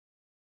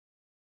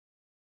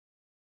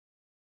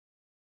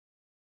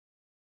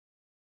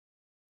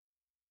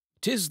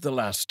'Tis the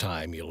last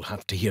time you'll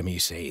have to hear me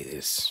say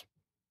this.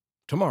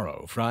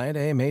 Tomorrow,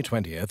 Friday, May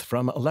 20th,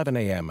 from 11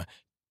 a.m.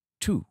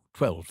 to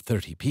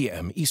 12:30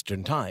 p.m.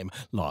 Eastern Time,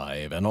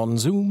 live and on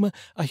Zoom,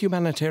 a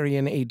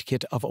humanitarian aid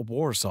kit of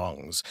war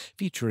songs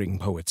featuring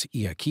poets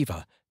Ia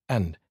Kiva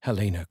and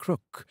Halyna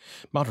Kruk,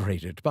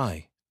 moderated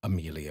by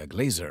Amelia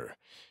Glaser.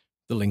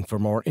 The link for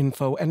more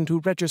info and to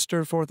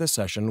register for the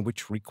session,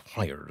 which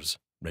requires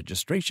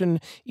registration,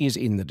 is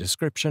in the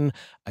description.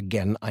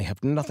 Again, I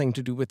have nothing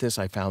to do with this.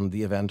 I found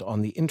the event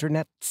on the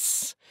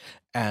internets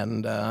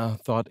and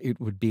thought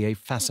it would be a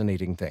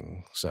fascinating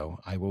thing. So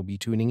I will be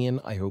tuning in.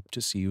 I hope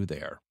to see you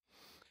there.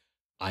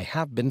 I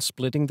have been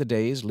splitting the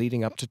days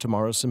leading up to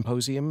tomorrow's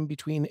symposium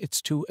between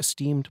its two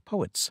esteemed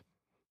poets.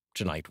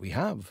 Tonight we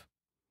have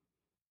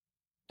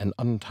an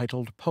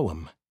untitled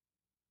poem,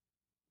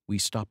 We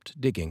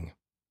Stopped Digging,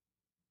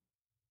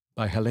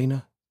 by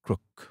Halyna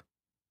Kruk.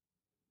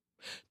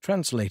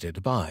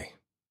 Translated by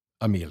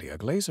Amelia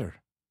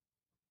Glaser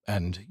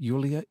and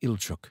Yuliya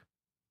Ilchuk.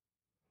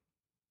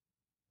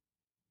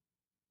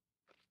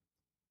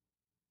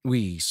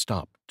 We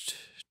stopped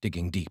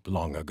digging deep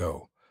long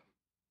ago,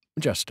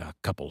 just a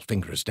couple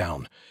fingers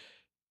down.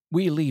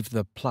 We leave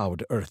the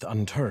plowed earth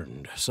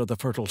unturned so the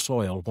fertile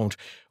soil won't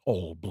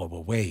all blow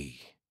away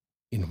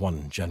in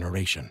one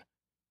generation.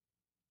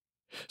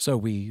 So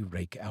we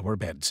rake our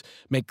beds,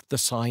 make the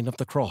sign of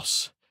the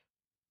cross,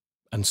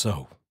 and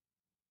sow.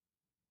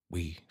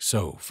 We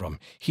sow from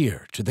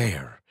here to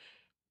there,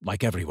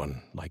 like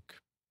everyone, like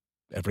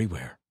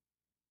everywhere.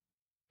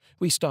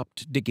 We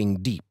stopped digging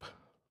deep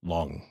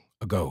long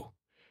ago,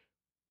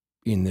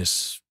 in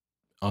this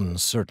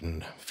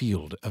uncertain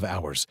field of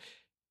ours,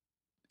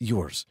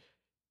 yours,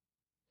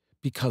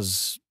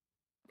 because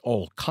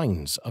all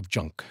kinds of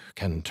junk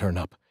can turn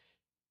up.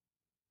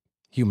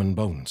 Human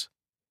bones,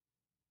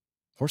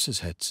 horses'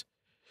 heads,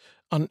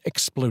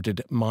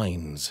 unexploded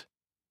mines,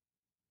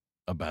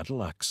 a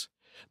battle axe,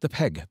 the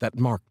peg that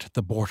marked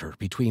the border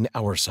between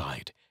our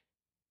side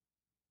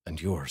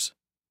and yours.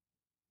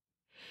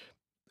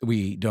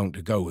 We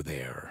don't go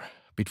there,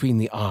 between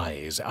the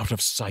eyes, out of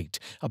sight,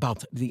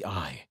 about the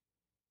eye.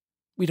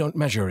 We don't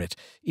measure it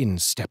in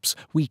steps.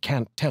 We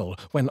can't tell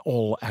when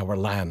all our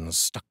land's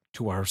stuck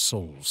to our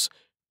souls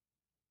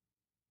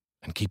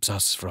and keeps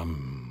us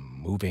from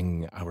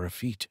moving our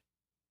feet.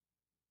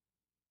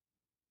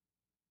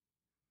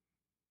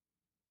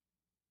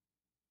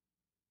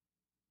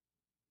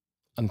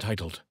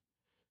 Untitled,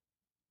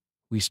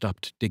 We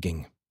Stopped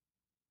Digging,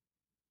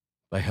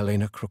 by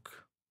Halyna Kruk.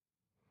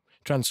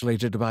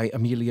 Translated by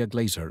Amelia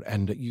Glaser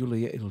and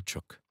Yuliya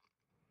Ilchuk.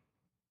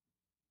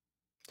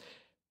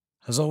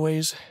 As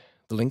always,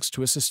 the links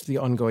to assist the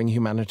ongoing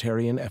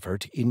humanitarian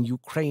effort in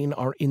Ukraine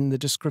are in the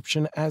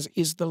description, as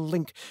is the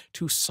link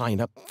to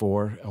sign up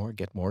for or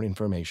get more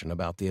information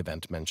about the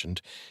event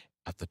mentioned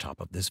at the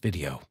top of this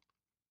video.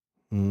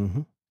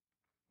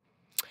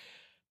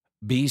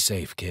 Be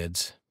safe,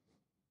 kids.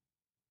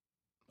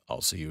 I'll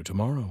see you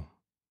tomorrow.